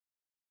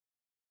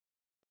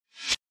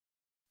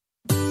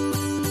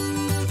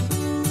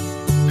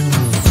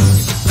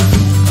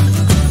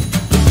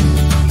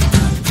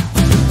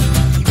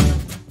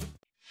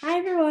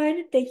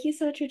thank you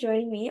so much for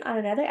joining me on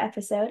another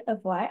episode of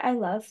Why I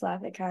Love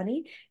Flagler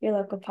County, your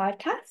local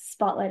podcast,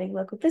 spotlighting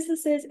local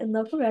businesses and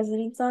local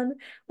residents on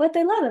what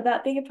they love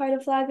about being a part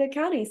of Flagler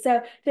County.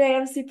 So today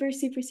I'm super,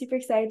 super, super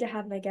excited to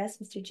have my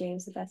guest, Mr.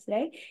 James, with us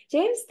today.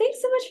 James,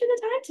 thanks so much for the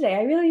time today.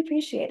 I really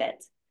appreciate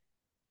it.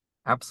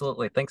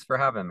 Absolutely. Thanks for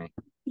having me.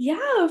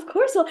 Yeah, of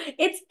course. Well,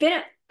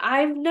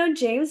 I've known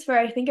James for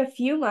I think a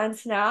few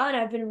months now, and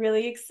I've been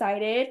really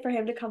excited for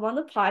him to come on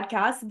the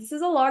podcast. This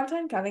is a long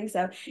time coming,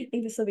 so I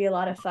think this will be a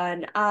lot of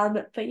fun.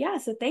 But yeah,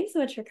 so thanks so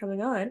much for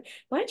coming on.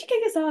 Why don't you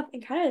kick us off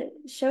and kind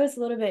of show us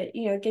a little bit,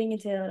 getting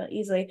into it a little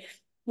easily.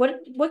 What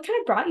kind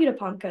of brought you to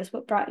Palm Coast?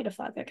 What brought you to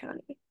Flagler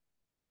County?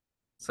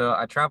 So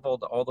I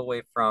traveled all the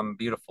way from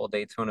beautiful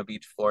Daytona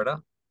Beach,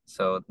 Florida.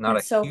 So not a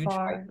That's so huge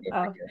hike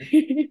far. over Oh.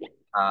 here.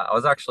 I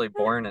was actually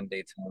born in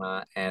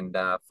Daytona and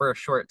for a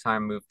short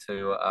time moved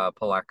to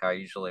Palaca. I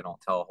usually don't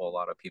tell a whole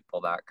lot of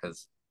people that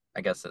because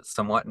I guess it's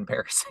somewhat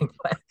embarrassing.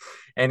 But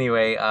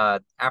anyway,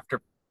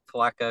 after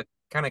Palaca,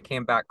 kind of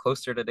came back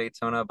closer to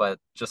Daytona, but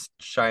just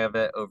shy of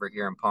it over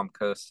here in Palm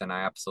Coast, and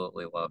I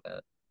absolutely love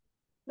it.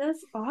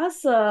 That's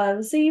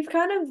awesome. So you've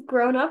kind of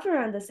grown up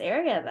around this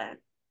area then.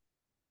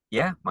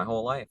 Yeah, my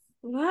whole life.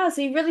 Wow,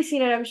 so you've really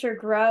seen it, I'm sure,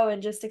 grow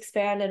and just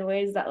expand in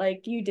ways that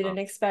like you Oh, didn't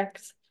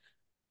expect.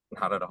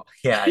 not at all.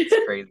 Yeah, it's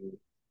crazy.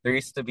 There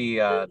used to be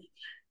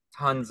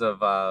tons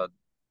of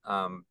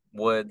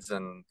woods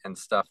and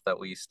stuff that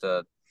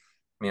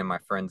me and my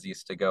friends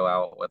used to go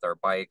out with our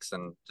bikes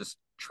and just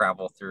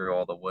travel through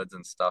all the woods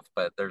and stuff.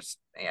 But there's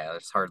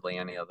hardly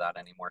any of that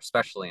anymore,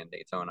 especially in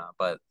Daytona.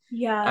 But that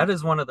Yeah.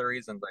 is one of the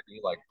reasons I do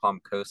like Palm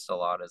Coast a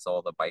lot is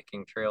all the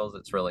biking trails.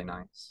 It's really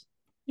nice.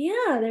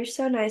 Yeah, they're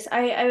so nice.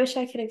 I wish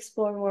I could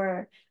explore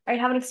more. I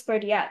haven't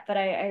explored yet, but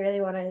I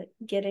really want to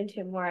get into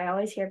it more. I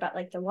always hear about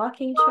like the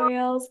walking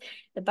trails,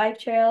 the bike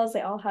trails.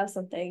 They all have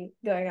something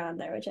going on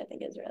there, which I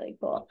think is really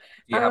cool.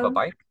 Do you have a Um,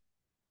 bike?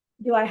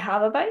 do I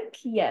have a bike?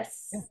 Yeah.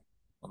 Yes.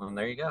 Well, then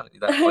there you go.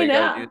 That all I you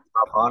got to do know. is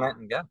hop on it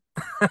and go.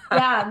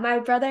 Yeah, my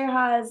brother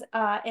has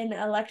an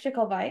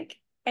electrical bike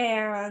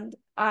and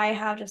I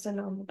have just a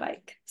normal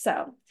bike.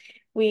 So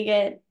we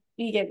get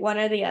one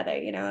or the other,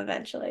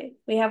 eventually.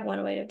 We have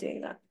one way of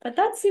doing that. But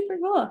that's super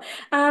cool.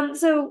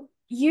 So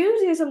you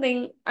do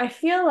something I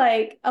feel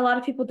like a lot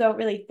of people don't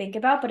really think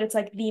about, but it's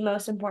like the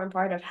most important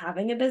part of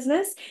having a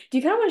business. Do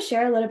you kind of want to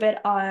share a little bit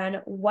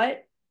on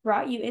what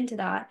brought you into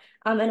that,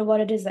 and what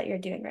it is that you're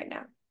doing right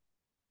now?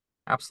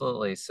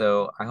 Absolutely.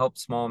 So I help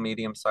small,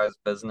 medium-sized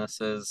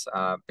businesses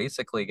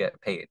basically get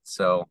paid.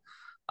 So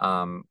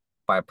um,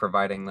 by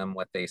providing them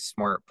with a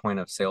smart point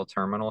of sale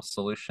terminal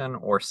solution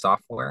or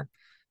software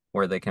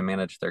where they can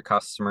manage their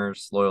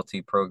customers,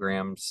 loyalty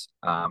programs,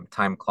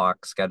 time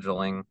clock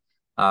scheduling,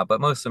 but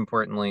most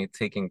importantly,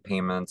 taking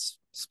payments,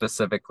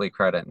 specifically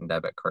credit and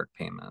debit card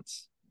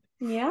payments.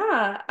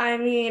 Yeah, I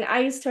mean, I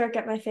used to work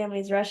at my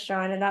family's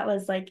restaurant, and that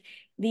was like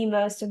the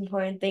most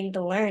important thing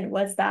to learn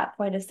was that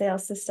point of sale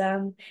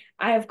system.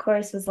 I, of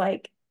course, was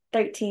like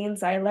 13,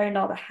 so I learned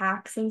all the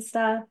hacks and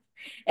stuff.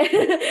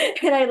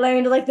 And I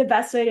learned like the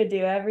best way to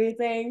do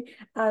everything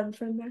for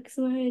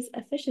maximize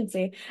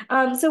efficiency.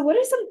 So what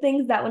are some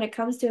things that when it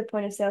comes to a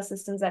point of sale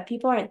systems that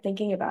people aren't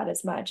thinking about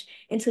as much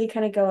until you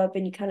kind of go up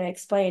and you kind of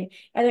explain?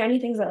 Are there any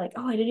things that like,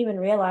 oh, I didn't even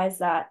realize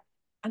that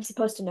I'm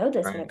supposed to know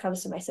this when it Right.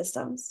 comes to my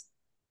systems?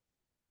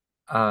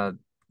 Uh,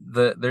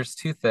 there's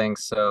two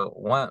things. So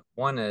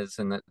one is,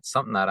 and it's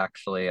something that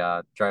actually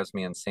drives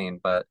me insane,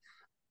 but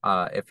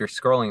if you're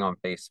scrolling on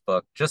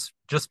Facebook, just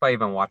by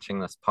even watching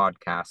this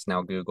podcast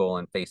now, Google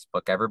and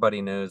Facebook,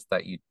 everybody knows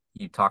that you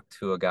talk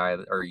to a guy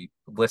or you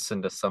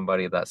listen to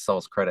somebody that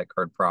sells credit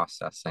card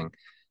processing.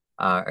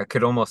 I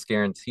could almost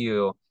guarantee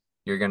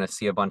you're going to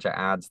see a bunch of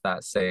ads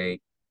that say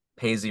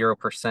pay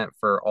 0%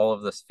 for all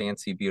of this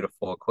fancy,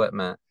 beautiful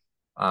equipment.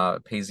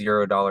 Pay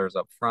 $0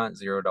 up front,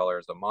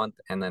 $0 a month,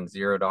 and then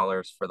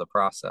 $0 for the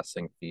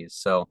processing fees.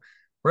 So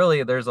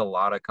really, there's a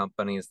lot of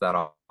companies that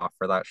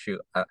offer that.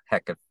 Shoot,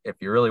 heck, if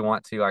you really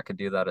want to, I could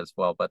do that as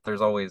well. But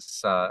there's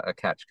always a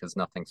catch because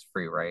nothing's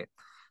free, right?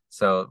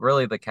 So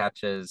really, the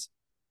catch is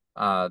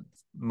uh,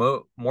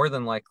 more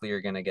than likely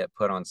you're going to get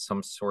put on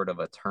some sort of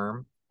a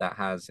term that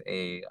has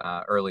a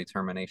early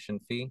termination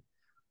fee.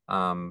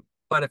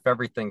 But if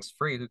everything's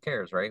free, who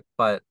cares, right?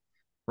 But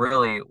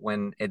really,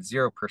 when it's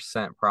 0%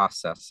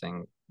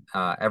 processing,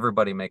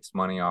 everybody makes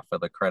money off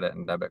of the credit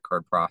and debit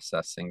card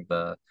processing.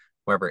 The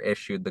whoever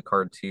issued the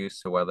card to you,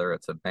 so whether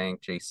it's a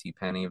bank, J.C.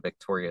 Penney,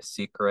 Victoria's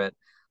Secret,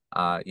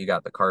 you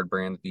got the card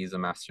brand Visa,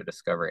 Master,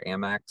 Discover,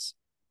 Amex.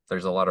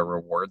 There's a lot of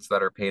rewards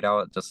that are paid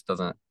out. It just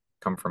doesn't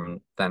come from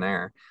thin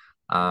air.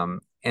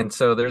 And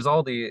so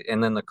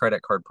and then the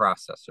credit card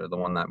processor, the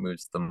one that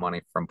moves the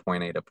money from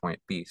point A to point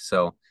B.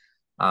 So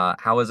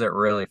how is it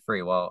really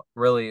free? Well,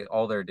 really,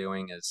 all they're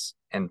doing is,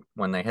 and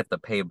when they hit the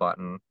pay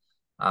button,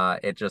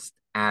 it just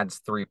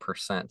adds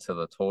 3% to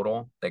the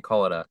total. They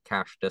call it a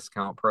cash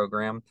discount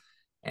program.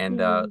 And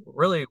Mm,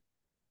 really,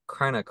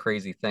 kind of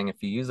crazy thing,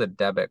 if you use a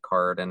debit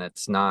card and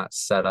it's not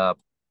set up,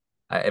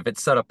 if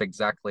it's set up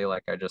exactly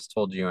like I just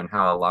told you, and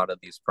how a lot of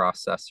these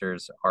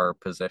processors are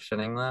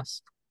positioning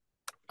this,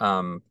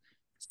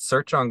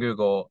 search on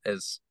Google,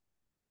 is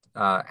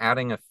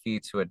adding a fee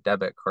to a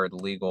debit card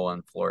legal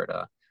in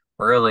Florida?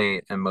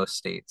 Really, in most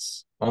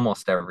states,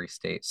 almost every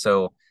state.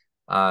 So,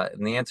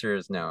 and the answer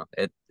is no.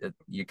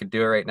 You could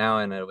do it right now,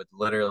 and it would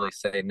literally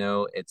say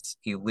no. It's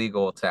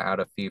illegal to add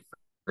a fee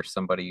for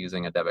somebody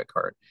using a debit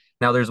card.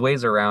 Now, there's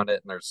ways around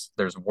it, and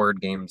there's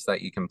word games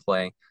that you can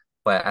play.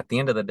 But at the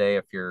end of the day,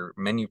 if your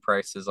menu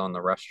price is on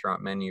the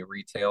restaurant menu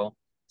retail,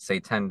 say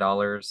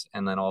 $10,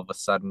 and then all of a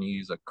sudden you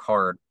use a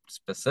card,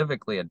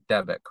 specifically a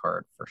debit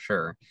card for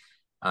sure,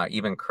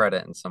 even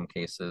credit in some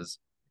cases,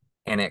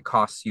 and it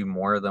costs you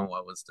more than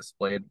what was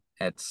displayed,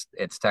 it's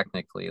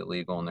technically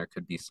illegal, and there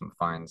could be some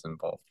fines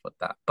involved with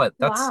that. But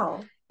that's,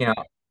 Wow. you know,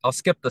 I'll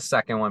skip the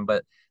second one,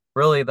 but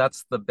really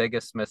that's the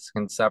biggest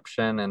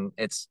misconception. And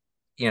it's,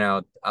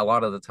 a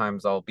lot of the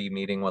times I'll be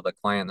meeting with a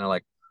client and they're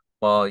like,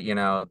 well,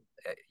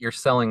 you're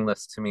selling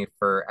this to me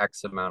for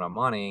X amount of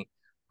money.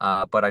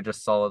 But I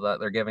just saw that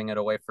they're giving it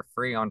away for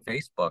free on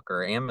Facebook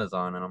or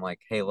Amazon. And I'm like,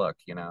 hey, look,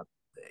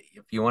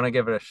 if you want to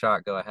give it a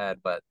shot, go ahead.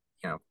 But,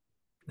 you know,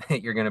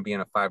 you're going to be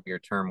in a 5-year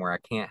term where I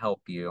can't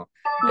help you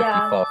if you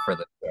Yeah. fall for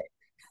the trick.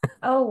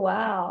 Oh,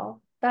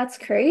 wow. That's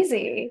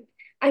crazy.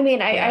 I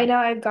mean, I Yeah, know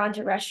I've gone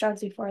to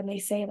restaurants before and they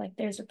say like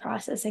there's a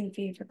processing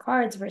fee for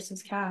cards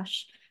versus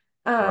cash.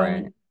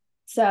 right. Um,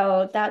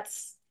 so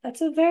that's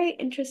a very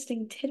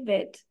interesting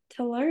tidbit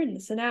to learn.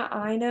 So now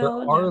I There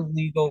know are now.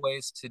 legal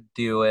ways to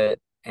do it,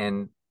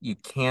 and you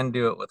can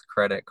do it with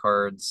credit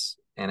cards,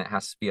 and it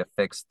has to be a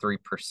fixed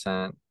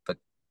 3%. The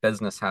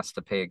business has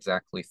to pay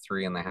exactly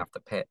three, and they have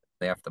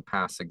to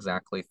pass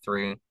exactly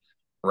three,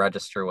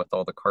 register with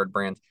all the card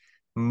brands.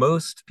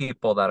 Most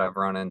people that I've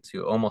run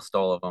into, almost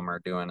all of them are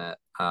doing it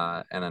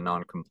in a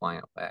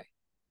non-compliant way.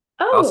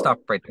 I'll stop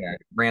Oh, right there.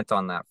 Rant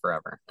on that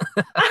forever.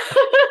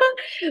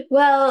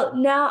 well,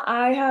 now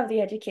I have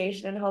the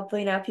education, and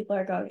hopefully now people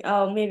are going,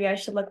 oh, maybe I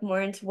should look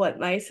more into what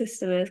my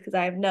system is because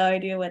I have no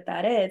idea what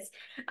that is.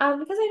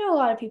 Because I know a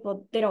lot of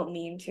people they don't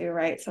mean to,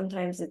 right?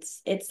 Sometimes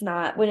it's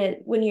not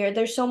when you're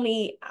there's so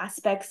many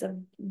aspects of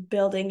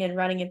building and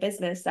running a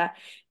business that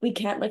we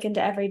can't look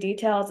into every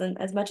details, and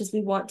as much as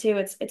we want to,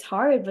 it's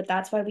hard. But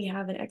that's why we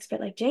have an expert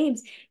like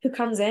James who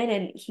comes in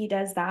and he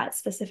does that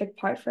specific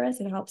part for us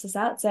and helps us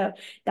out. So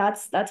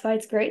that's why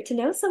it's great to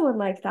know someone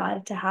like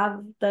that, to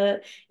have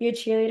the your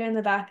cheerleader in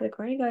the back of the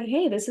corner going,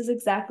 hey, this is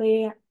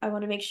exactly, I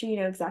want to make sure you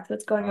know exactly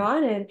what's going Right,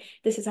 on, and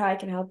this is how I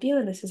can help you,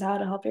 and this is how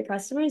to help your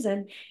customers,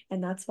 and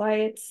that's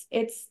why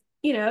it's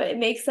it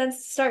makes sense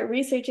to start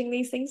researching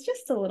these things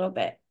just a little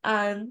bit.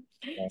 right,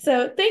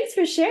 So thanks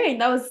for sharing.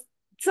 That was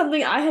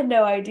something I had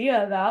no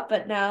idea about,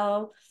 but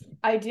now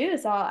I do,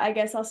 so I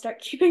guess I'll start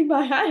keeping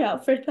my eye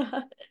out for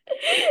that.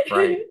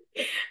 right.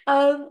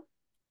 Um,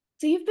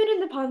 so you've been in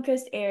the Palm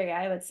Coast area,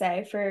 I would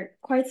say, for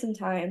quite some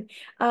time.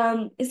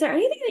 Is there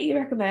anything that you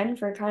recommend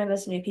for kind of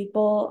us new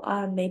people?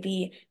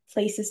 Maybe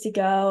places to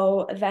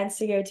go, events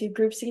to go to,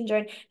 groups you can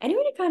join,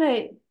 anyone to kind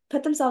of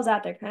put themselves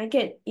out there, kind of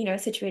get,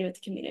 situated with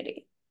the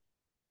community.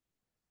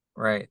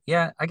 Right.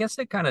 Yeah, I guess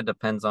it kind of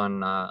depends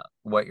on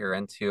what you're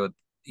into.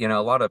 A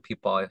lot of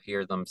people, I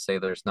hear them say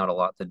there's not a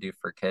lot to do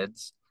for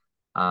kids.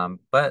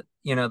 But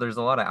there's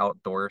a lot of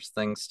outdoors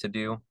things to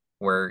do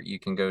where you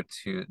can go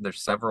to,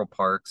 there's several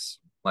parks,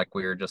 like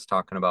we were just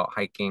talking about,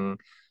 hiking,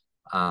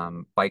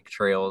 bike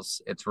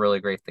trails. It's really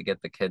great to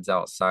get the kids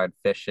outside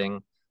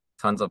fishing.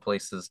 Tons of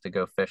places to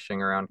go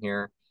fishing around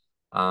here.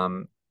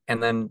 Um,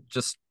 and then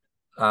just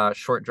a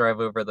short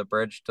drive over the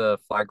bridge to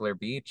Flagler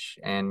Beach,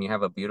 and you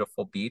have a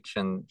beautiful beach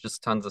and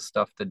just tons of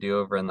stuff to do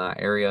over in that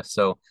area.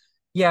 So,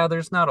 yeah,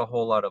 there's not a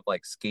whole lot of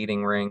like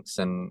skating rinks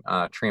and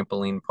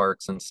trampoline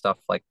parks and stuff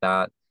like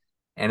that.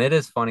 And it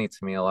is funny to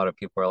me, a lot of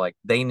people are like,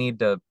 they need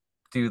to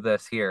do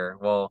this here.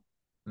 Well,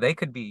 they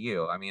could be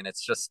you. I mean,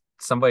 it's just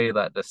somebody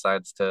that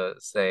decides to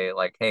say,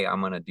 like, hey,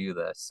 I'm going to do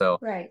this. So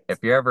Right. if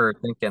you're ever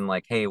thinking,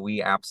 like, hey,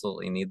 we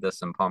absolutely need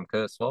this in Palm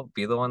Coast, well,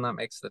 be the one that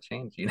makes the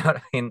change. You know what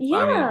I mean?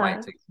 I mean, it might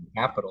Yeah. take some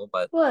capital,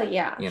 but, Well,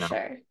 yeah, you know,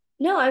 sure.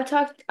 No, I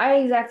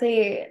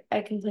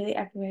completely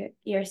echo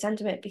your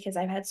sentiment because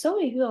I've had so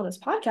many people on this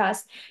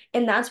podcast,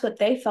 and that's what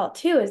they felt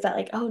too, is that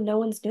like, oh, no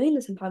one's doing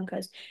this in Palm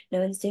Coast.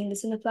 No one's doing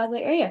this in the Flagler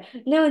area.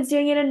 No one's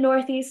doing it in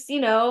Northeast,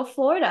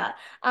 Florida.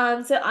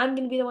 So I'm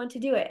gonna be the one to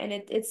do it. And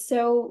it's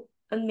so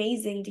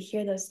amazing to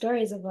hear those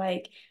stories of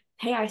like,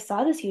 hey, I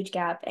saw this huge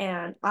gap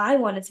and I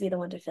wanted to be the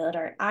one to fill it,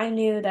 or I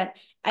knew that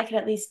I could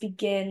at least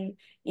begin,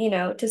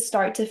 to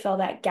start to fill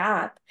that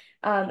gap.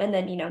 And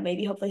then,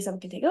 maybe hopefully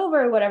someone can take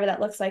over or whatever that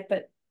looks like.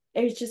 But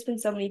there's just been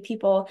so many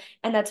people,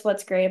 and that's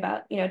what's great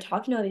about,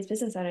 talking to all these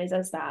business owners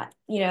is that,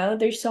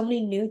 there's so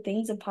many new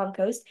things in Palm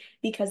Coast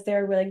because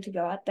they're willing to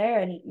go out there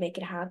and make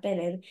it happen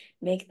and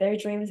make their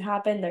dreams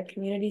happen, their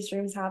community's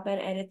dreams happen.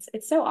 And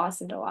it's so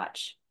awesome to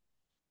watch.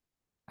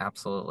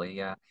 absolutely.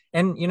 Yeah.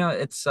 And,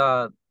 it's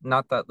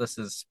not that this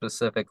is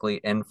specifically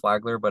in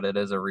Flagler, but it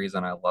is a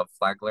reason I love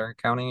Flagler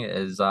County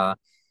is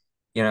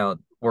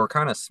we're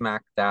kind of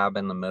smack dab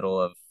in the middle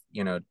of,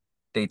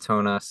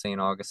 Daytona, St.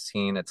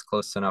 Augustine. It's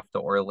close enough to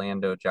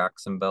Orlando,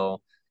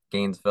 Jacksonville,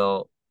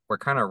 Gainesville. We're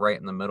kind of right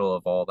in the middle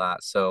of all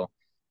that. So,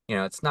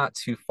 it's not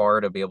too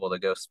far to be able to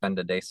go spend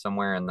a day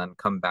somewhere and then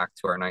come back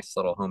to our nice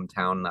little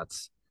hometown.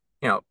 That's,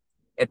 you know,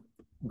 it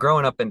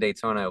growing up in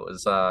Daytona,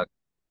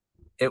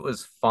 it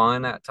was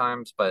fun at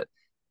times, but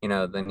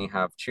then you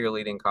have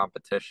cheerleading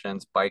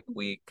competitions, bike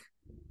week,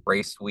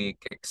 race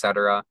week,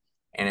 etc.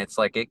 And it's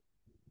like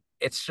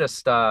it's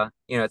just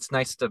it's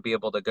nice to be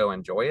able to go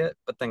enjoy it,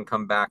 but then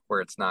come back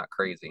where it's not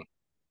crazy.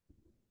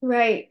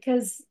 Right,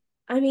 because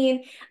I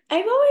mean,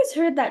 I've always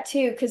heard that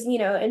too, because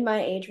in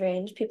my age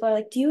range, people are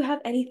like, "Do you have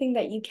anything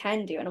that you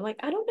can do?" And I'm like,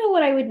 I don't know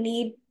what I would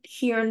need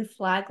here in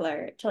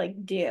Flagler to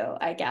like do,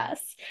 I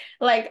guess.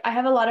 Like, I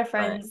have a lot of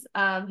Right. friends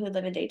who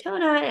live in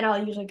Daytona, and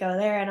I'll usually go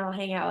there and I'll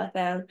hang out with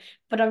them.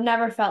 But I've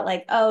never felt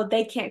like, oh,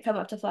 they can't come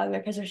up to Flagler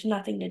because there's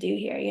nothing to do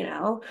here, you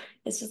know?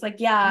 It's just like,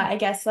 yeah, Yeah. I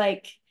guess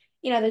like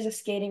there's a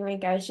skating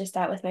rink I was just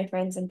at with my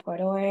friends in Port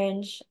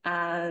Orange.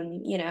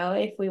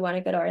 If we want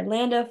to go to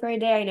Orlando for a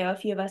day, I know a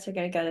few of us are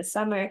going to go this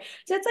summer.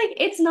 So it's like,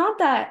 it's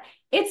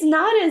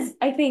not as,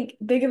 I think,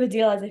 big of a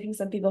deal as I think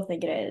some people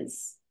think it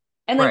is.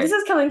 And like, this Right.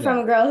 is coming from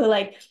Yeah. a girl who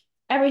like,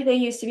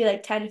 everything used to be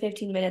like 10 to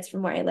 15 minutes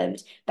from where I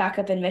lived back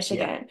up in Yeah.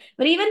 Michigan.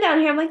 But even down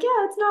here, I'm like,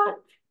 yeah, it's not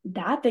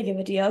that big of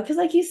a deal. Because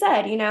like you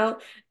said,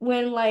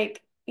 when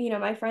like,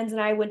 my friends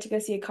and I went to go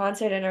see a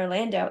concert in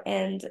Orlando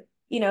and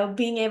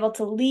being able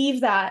to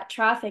leave that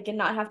traffic and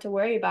not have to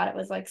worry about it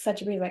was like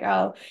such a breeze. Like,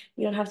 oh,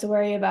 we don't have to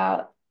worry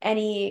about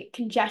any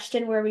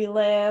congestion where we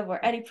live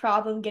or any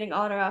problem getting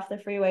on or off the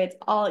freeway. It's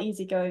all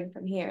easy going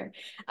from here.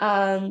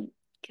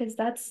 Because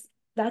that's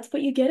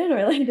what you get in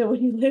Orlando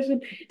when you live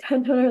in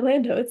downtown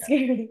Orlando. It's Yeah.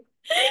 scary.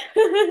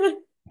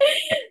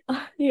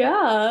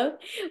 Yeah.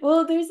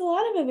 Well, there's a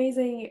lot of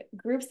amazing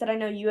groups that I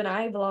know you and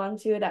I belong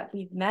to that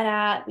we've met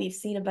at, we've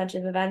seen a bunch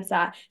of events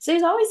at. So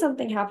there's always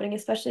something happening,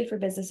 especially for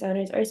business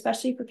owners or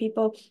especially for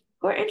people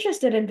who are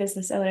interested in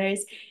business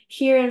owners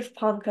here in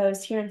Palm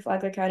Coast, here in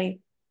Flagler County.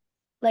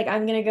 Like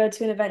I'm gonna go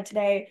to an event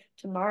today.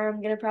 Tomorrow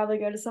I'm gonna probably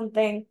go to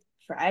something.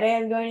 Friday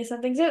I'm going to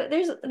something. So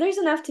there's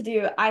enough to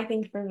do, I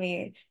think, for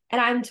me. And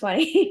I'm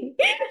 20.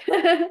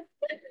 Yeah.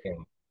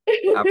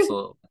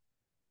 Absolutely.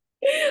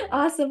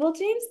 Awesome. Well,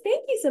 James,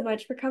 thank you so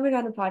much for coming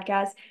on the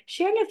podcast,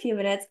 sharing a few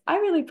minutes. I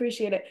really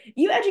appreciate it.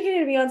 You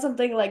educated me on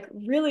something like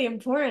really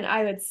important,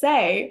 I would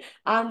say,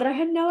 that I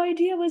had no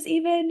idea was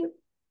even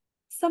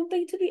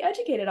something to be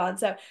educated on.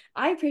 So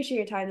I appreciate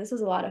your time. This was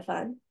a lot of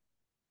fun.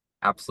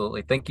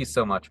 Absolutely. Thank you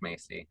so much,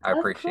 Macy. I Of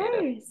appreciate it.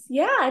 course.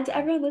 Yeah. And to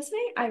everyone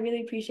listening, I really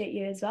appreciate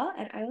you as well.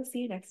 And I will see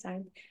you next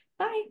time.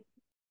 Bye.